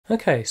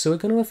Okay, so we're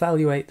going to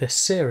evaluate this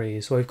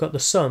series where we've got the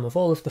sum of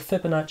all of the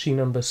Fibonacci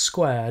numbers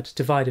squared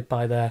divided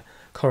by their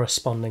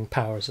corresponding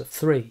powers of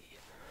 3.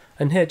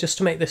 And here, just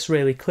to make this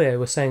really clear,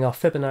 we're saying our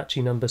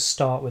Fibonacci numbers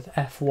start with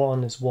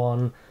f1 is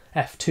 1,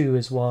 f2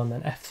 is 1,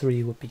 and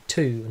f3 would be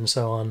 2, and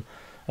so on.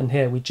 And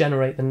here we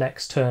generate the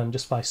next term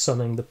just by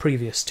summing the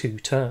previous two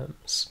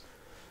terms.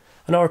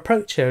 And our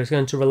approach here is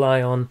going to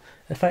rely on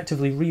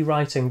effectively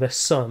rewriting this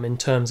sum in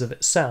terms of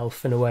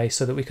itself in a way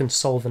so that we can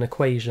solve an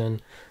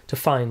equation to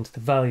find the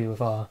value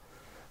of our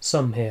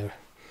sum here.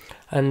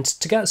 And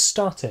to get us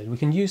started, we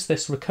can use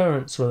this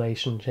recurrence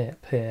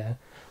relationship here.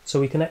 So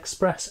we can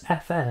express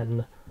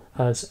fn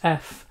as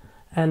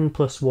fn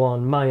plus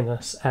 1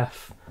 minus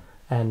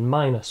fn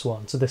minus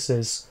 1. So this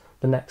is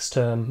the next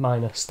term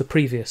minus the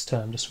previous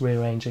term, just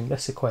rearranging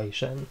this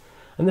equation.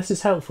 And this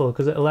is helpful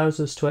because it allows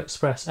us to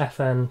express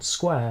fn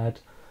squared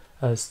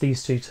as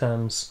these two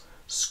terms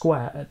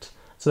squared.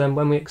 So then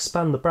when we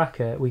expand the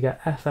bracket, we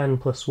get fn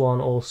plus 1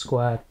 all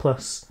squared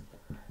plus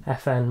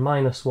fn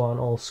minus 1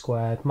 all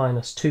squared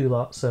minus 2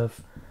 lots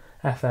of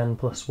fn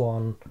plus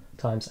 1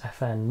 times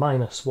fn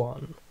minus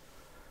 1.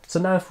 So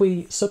now if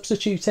we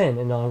substitute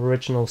in our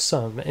original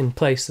sum in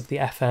place of the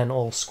fn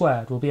all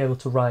squared, we'll be able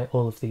to write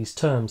all of these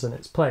terms in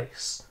its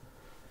place.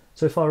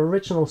 So if our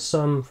original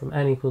sum from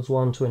n equals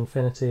 1 to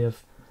infinity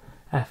of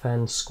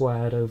fn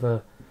squared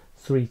over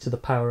 3 to the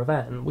power of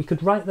n, we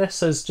could write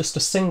this as just a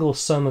single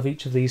sum of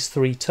each of these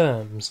three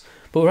terms,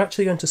 but we're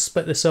actually going to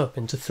split this up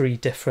into three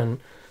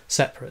different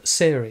separate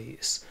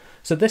series.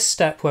 So this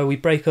step where we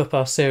break up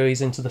our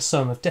series into the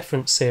sum of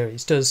different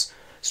series does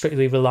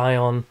strictly rely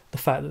on the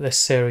fact that this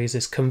series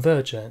is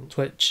convergent,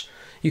 which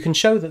you can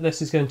show that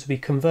this is going to be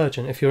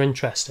convergent if you're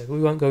interested.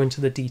 We won't go into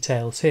the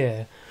details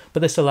here, but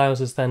this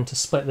allows us then to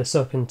split this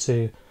up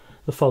into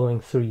the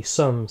following three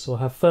sums. We'll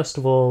have first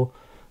of all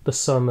the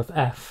sum of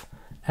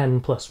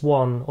fn plus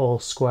 1 all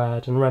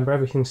squared, and remember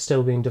everything's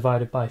still being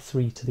divided by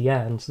 3 to the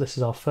n, so this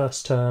is our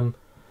first term.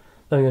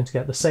 Then we're going to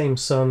get the same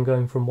sum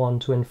going from 1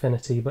 to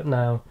infinity, but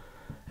now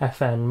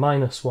fn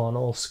minus 1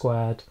 all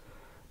squared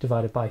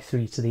divided by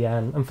 3 to the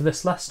n. And for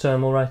this last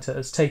term, we'll write it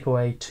as take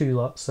away two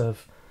lots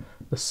of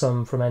the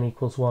sum from n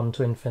equals 1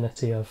 to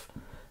infinity of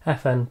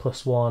fn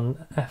plus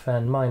 1,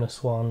 fn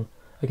minus 1,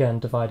 again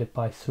divided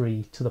by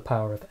 3 to the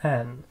power of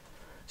n.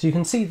 So you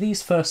can see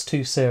these first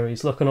two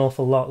series look an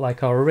awful lot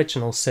like our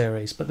original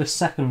series, but this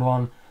second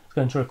one is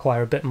going to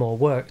require a bit more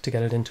work to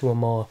get it into a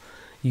more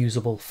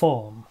usable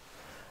form.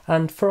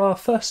 And for our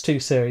first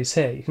two series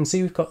here, you can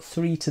see we've got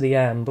 3 to the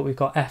n, but we've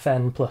got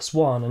fn plus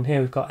 1, and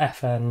here we've got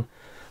fn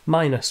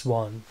minus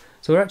 1.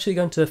 So we're actually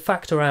going to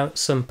factor out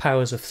some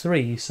powers of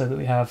 3 so that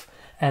we have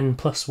n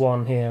plus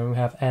 1 here and we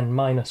have n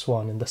minus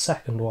 1 in the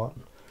second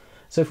one.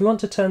 So if we want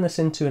to turn this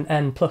into an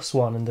n plus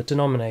 1 in the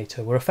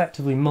denominator, we're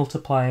effectively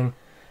multiplying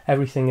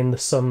everything in the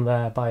sum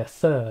there by a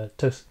third.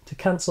 To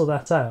cancel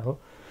that out,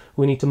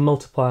 we need to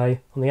multiply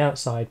on the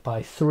outside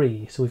by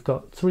 3. So we've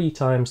got 3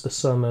 times the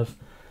sum of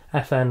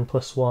fn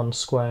plus 1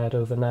 squared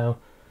over now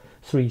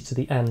 3 to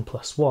the n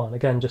plus 1.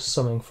 Again, just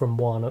summing from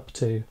 1 up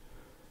to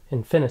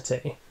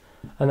infinity.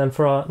 And then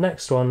for our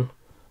next one,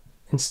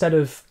 instead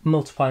of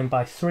multiplying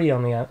by 3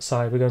 on the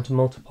outside, we're going to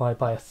multiply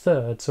by a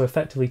third. So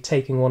effectively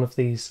taking one of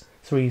these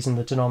 3's in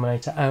the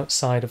denominator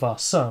outside of our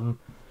sum,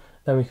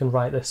 then we can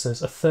write this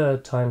as a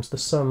third times the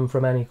sum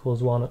from n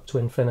equals 1 up to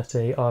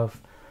infinity of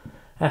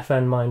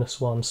fn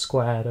minus 1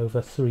 squared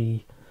over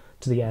 3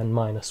 to the n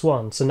minus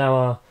 1. So now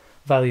our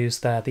values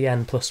there, the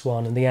n plus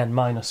 1 and the n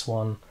minus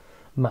 1,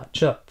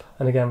 match up.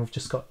 And again, we've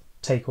just got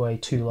to take away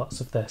two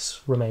lots of this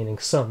remaining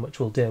sum,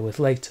 which we'll deal with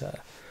later.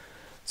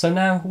 So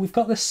now we've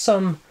got this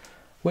sum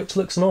which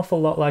looks an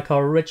awful lot like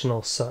our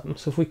original sum.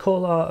 So if we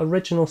call our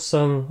original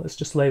sum, let's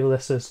just label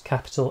this as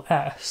capital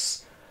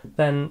S,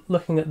 then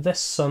looking at this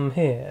sum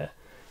here,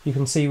 you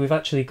can see we've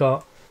actually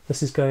got,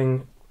 this is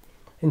going,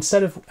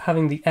 instead of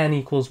having the n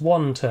equals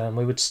 1 term,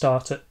 we would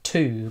start at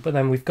 2, but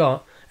then we've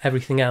got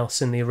everything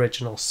else in the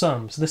original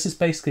sum. So this is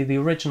basically the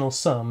original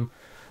sum,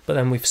 but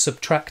then we've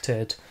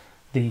subtracted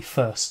the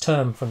first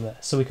term from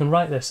this. So we can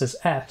write this as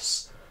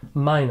s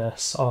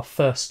minus our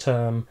first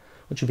term,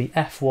 which would be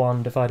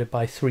f1 divided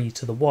by 3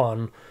 to the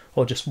 1,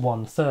 or just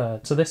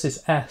 1/3. So this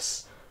is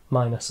s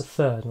minus a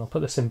third, and I'll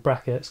put this in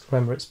brackets.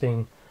 Remember, it's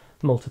being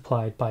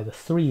multiplied by the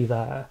 3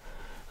 there.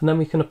 And then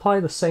we can apply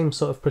the same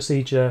sort of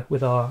procedure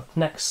with our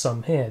next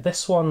sum here.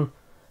 This one,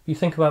 if you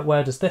think about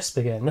where does this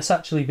begin, this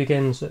actually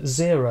begins at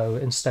 0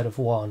 instead of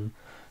 1.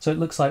 So it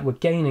looks like we're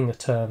gaining a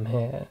term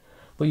here.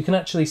 But you can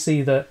actually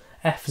see that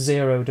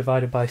f0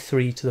 divided by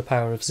 3 to the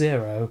power of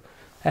 0,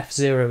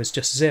 f0 is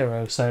just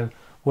 0, so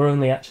we're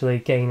only actually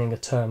gaining a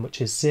term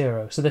which is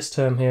 0. So this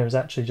term here is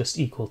actually just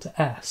equal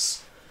to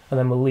s, and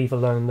then we'll leave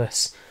alone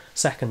this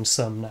second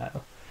sum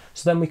now.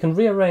 So then we can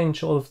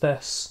rearrange all of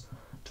this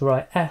to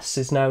write s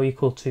is now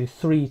equal to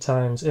 3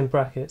 times, in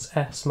brackets,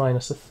 s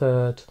minus a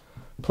third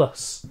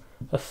plus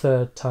a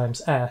third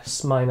times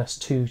s minus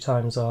 2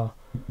 times our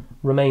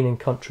remaining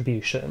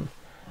contribution.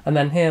 And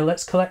then here,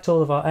 let's collect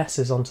all of our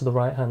s's onto the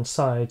right-hand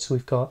side. So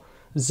we've got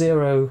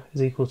 0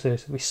 is equal to,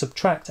 so we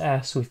subtract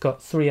s, we've got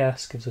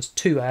 3s gives us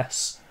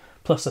 2s,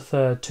 plus a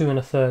third, 2 and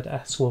a third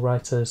s will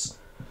write as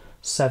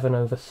 7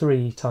 over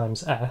 3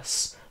 times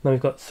s. And then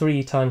we've got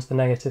 3 times the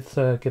negative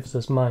third gives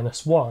us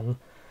minus 1.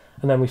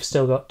 And then we've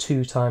still got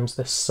 2 times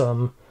this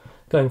sum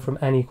going from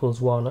n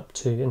equals 1 up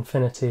to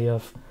infinity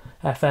of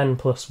fn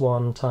plus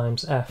 1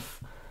 times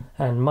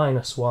fn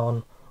minus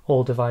 1,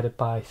 all divided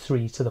by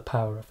 3 to the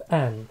power of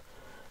n.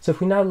 So if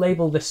we now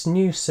label this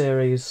new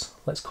series,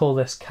 let's call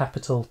this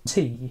capital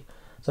T.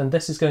 So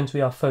this is going to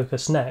be our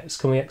focus next.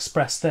 Can we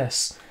express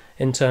this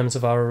in terms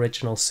of our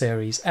original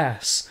series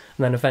S?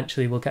 And then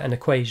eventually we'll get an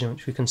equation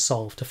which we can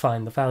solve to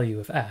find the value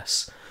of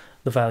S,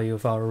 the value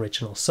of our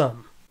original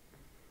sum.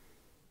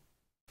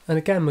 And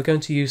again, we're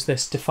going to use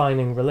this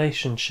defining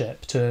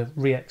relationship to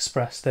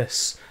re-express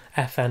this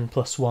fn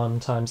plus 1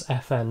 times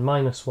fn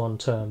minus 1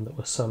 term that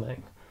we're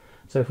summing.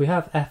 So if we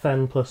have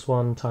fn plus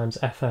 1 times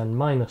fn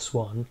minus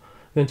 1,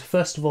 we're going to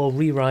first of all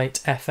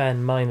rewrite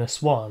fn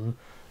minus 1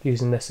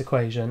 using this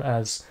equation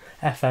as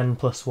fn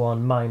plus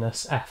 1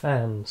 minus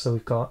fn. So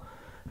we've got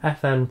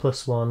fn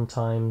plus 1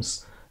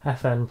 times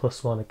fn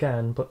plus 1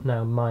 again, but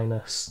now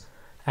minus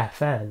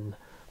fn,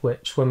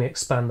 which when we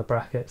expand the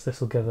brackets,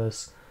 this will give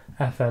us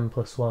fn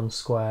plus 1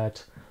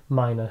 squared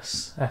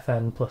minus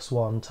fn plus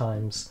 1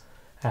 times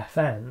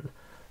fn.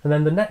 And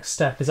then the next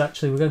step is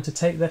actually we're going to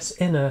take this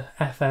inner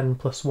fn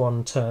plus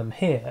 1 term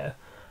here,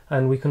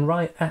 and we can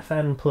write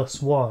fn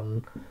plus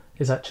 1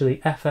 is actually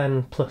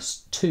fn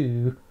plus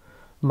 2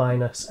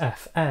 minus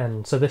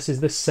fn. So this is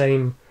this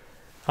same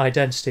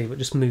identity but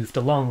just moved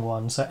along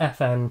one. So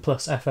fn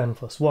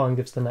plus 1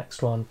 gives the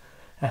next one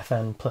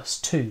fn plus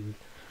 2.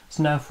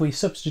 So now if we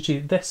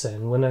substitute this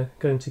in, we're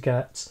going to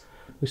get,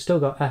 we've still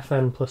got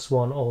fn plus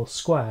 1 all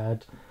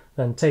squared,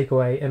 then take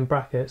away in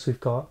brackets we've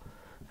got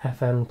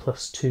fn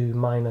plus 2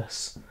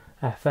 minus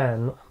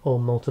fn all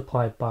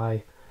multiplied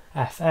by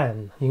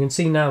fn. You can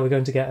see now we're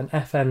going to get an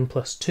fn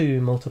plus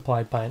 2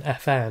 multiplied by an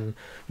fn,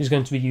 which is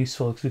going to be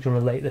useful because we can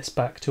relate this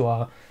back to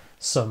our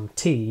sum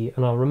t,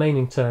 and our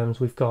remaining terms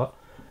we've got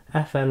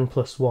fn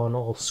plus 1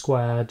 all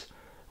squared,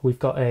 we've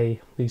got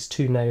these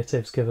two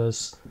negatives give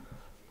us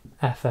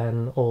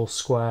fn all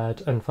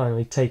squared, and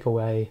finally take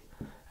away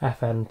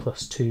fn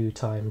plus 2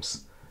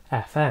 times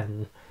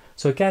fn.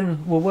 So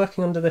again, we're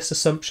working under this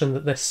assumption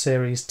that this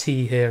series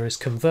T here is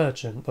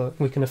convergent, but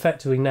we can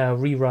effectively now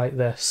rewrite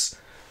this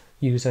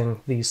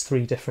using these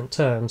three different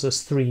terms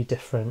as three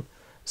different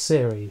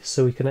series.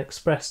 So we can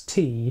express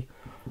T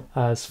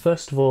as,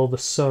 first of all, the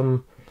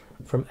sum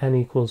from n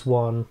equals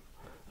 1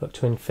 up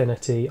to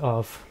infinity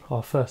of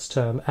our first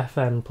term,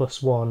 fn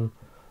plus 1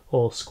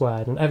 all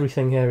squared, and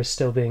everything here is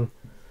still being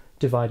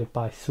divided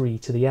by 3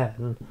 to the n.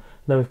 And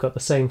then we've got the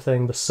same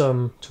thing, the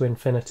sum to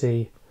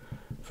infinity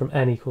from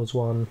n equals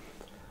 1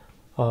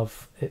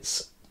 of,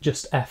 it's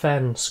just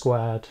fn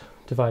squared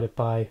divided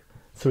by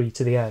 3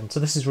 to the n. So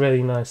this is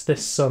really nice.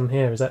 This sum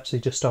here is actually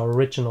just our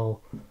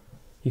original.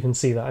 You can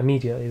see that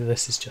immediately.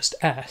 This is just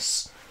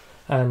s.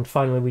 And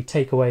finally we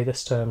take away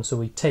this term, so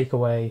we take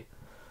away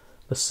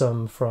the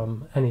sum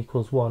from n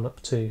equals 1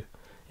 up to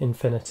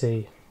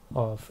infinity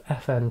of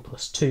fn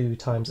plus 2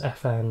 times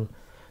fn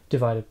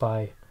divided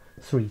by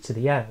 3 to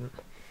the n.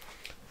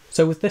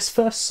 So with this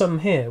first sum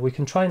here, we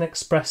can try and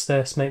express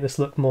this, make this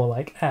look more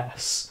like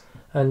s.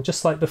 And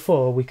just like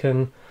before, we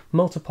can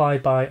multiply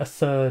by a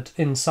third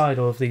inside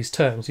all of these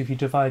terms. If you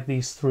divide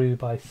these through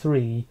by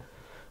 3,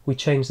 we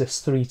change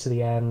this 3 to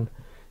the n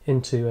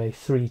into a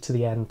 3 to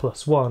the n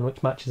plus 1,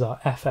 which matches our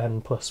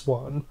fn plus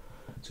 1.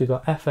 So we've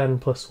got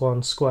fn plus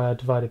 1 squared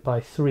divided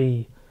by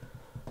 3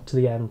 to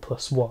the n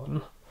plus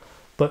 1.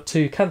 But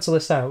to cancel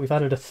this out, we've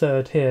added a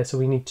third here, so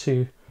we need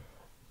to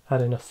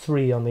add in a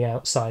 3 on the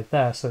outside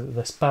there so that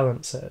this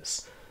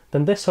balances.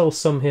 Then this whole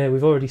sum here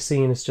we've already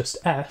seen is just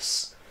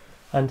s,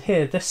 and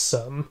here this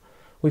sum,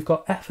 we've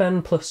got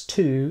fn plus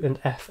 2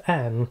 and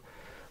fn,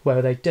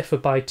 where they differ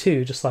by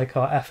 2, just like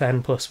our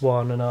fn plus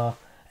 1 and our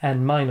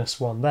n minus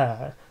 1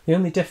 there. The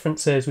only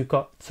difference is we've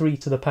got 3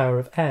 to the power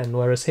of n,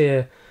 whereas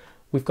here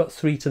we've got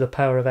 3 to the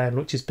power of n,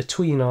 which is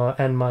between our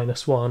n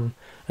minus 1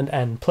 and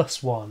n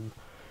plus 1.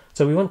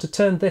 So we want to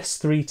turn this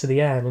 3 to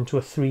the n into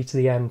a 3 to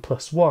the n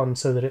plus 1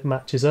 so that it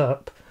matches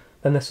up,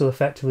 then this will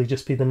effectively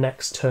just be the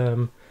next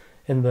term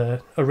in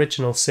the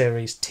original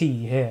series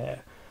T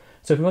here.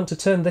 So if we want to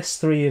turn this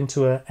 3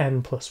 into a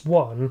n plus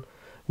 1,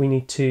 we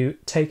need to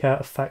take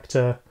out a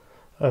factor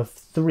of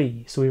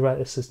 3. So we write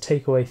this as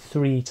take away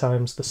 3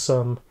 times the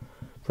sum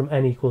from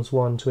n equals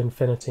 1 to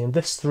infinity. And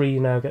this 3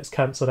 now gets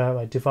cancelled out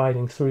by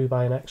dividing through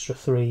by an extra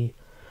 3.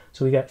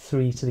 So we get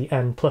 3 to the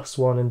n plus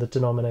 1 in the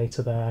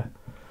denominator there.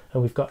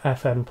 And we've got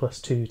fn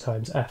plus 2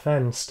 times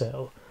fn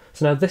still.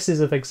 So now this is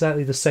of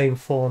exactly the same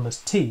form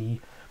as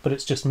t, but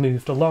it's just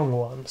moved along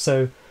one.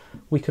 So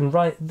we can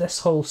write this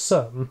whole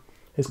sum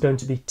is going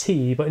to be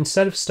t, but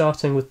instead of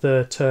starting with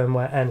the term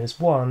where n is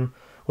 1,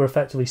 we're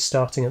effectively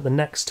starting at the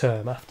next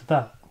term after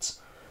that.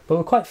 But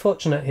we're quite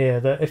fortunate here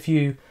that if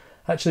you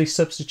actually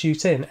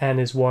substitute in n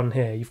is 1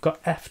 here. You've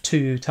got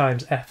f2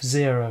 times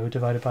f0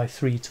 divided by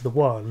 3 to the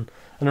 1.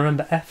 And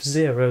remember,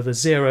 f0, the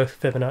 0th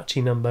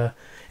Fibonacci number,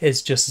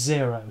 is just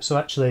 0. So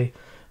actually,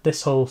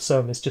 this whole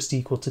sum is just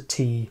equal to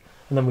t.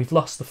 And then we've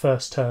lost the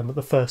first term, but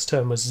the first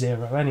term was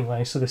 0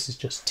 anyway, so this is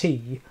just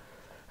t.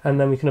 And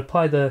then we can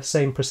apply the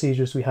same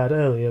procedure as we had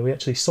earlier. We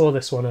actually saw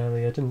this one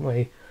earlier, didn't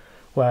we?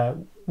 Where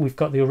we've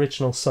got the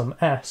original sum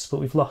s, but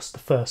we've lost the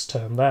first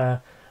term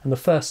there. And the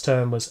first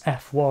term was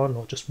f1,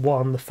 or just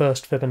 1, the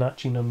first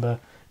Fibonacci number,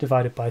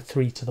 divided by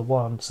 3 to the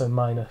 1, so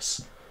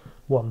minus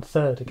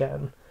 1/3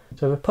 again.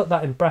 So if we put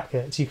that in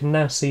brackets, you can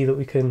now see that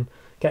we can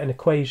get an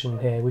equation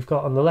here. We've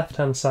got on the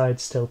left-hand side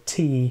still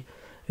t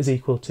is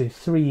equal to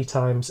 3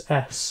 times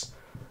s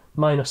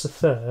minus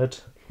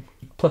 1/3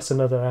 plus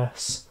another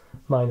s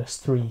minus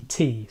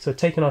 3t. So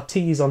taking our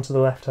t's onto the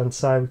left-hand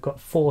side, we've got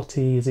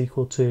 4t is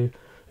equal to,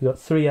 we've got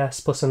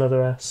 3s plus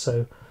another s,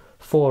 so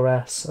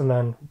 4s, and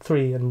then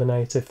 3 and the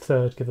negative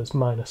third give us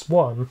minus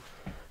 1.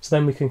 So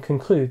then we can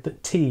conclude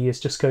that t is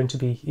just going to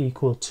be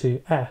equal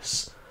to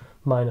s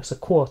minus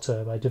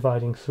 1/4 by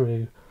dividing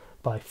through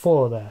by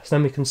 4 there. So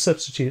then we can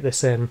substitute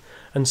this in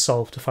and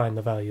solve to find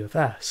the value of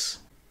s.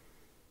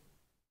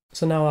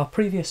 So now our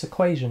previous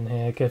equation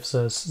here gives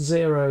us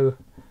 0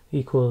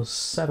 equals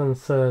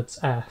 7/3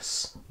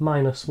 s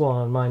minus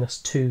 1 minus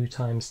 2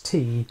 times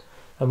t,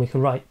 and we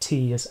can write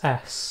t as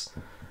s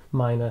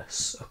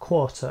minus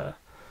 1/4.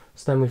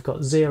 So then we've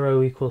got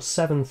 0 equals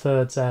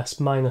 7/3 s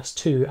minus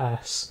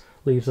 2s,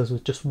 leaves us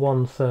with just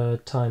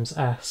 1/3 times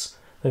s.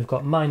 We've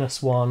got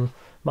minus 1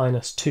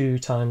 minus 2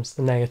 times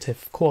the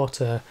negative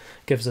 1/4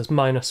 gives us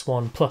minus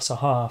 1 plus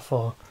 1/2,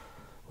 or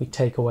we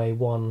take away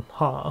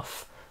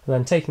 1/2. And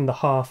then taking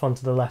the half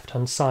onto the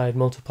left-hand side,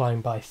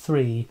 multiplying by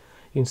 3,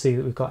 you can see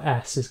that we've got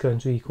s is going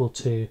to equal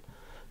to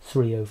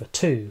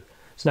 3/2.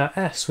 So now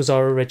s was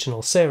our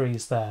original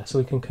series there, so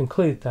we can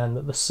conclude then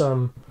that the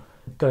sum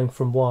going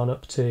from 1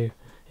 up to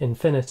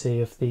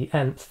infinity of the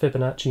nth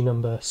Fibonacci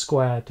number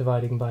squared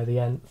dividing by the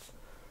nth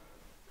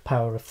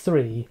power of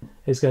 3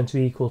 is going to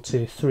be equal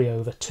to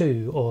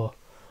 3/2, or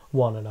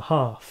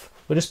 1.5.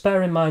 But just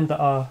bear in mind that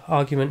our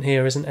argument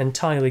here isn't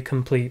entirely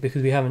complete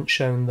because we haven't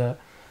shown that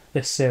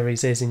this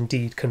series is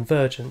indeed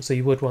convergent, so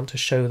you would want to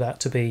show that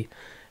to be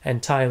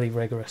entirely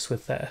rigorous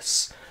with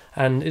this.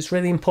 And it's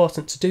really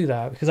important to do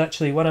that because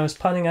actually when I was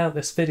planning out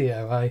this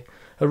video, I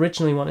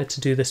originally wanted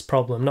to do this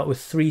problem not with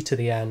 3 to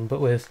the n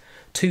but with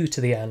 2 to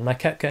the n, and I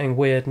kept getting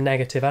weird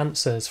negative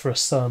answers for a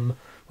sum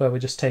where we're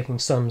just taking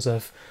sums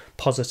of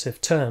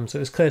positive terms. So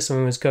it was clear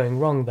something was going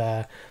wrong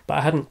there, but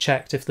I hadn't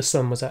checked if the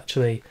sum was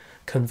actually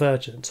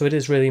convergent. So it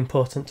is really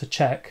important to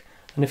check,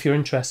 and if you're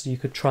interested you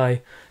could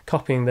try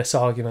copying this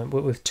argument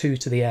but with 2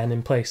 to the n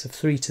in place of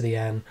 3 to the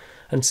n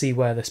and see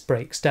where this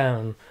breaks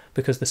down,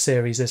 because the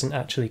series isn't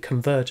actually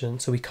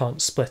convergent, so we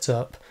can't split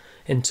up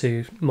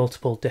into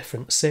multiple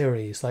different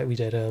series like we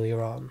did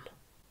earlier on.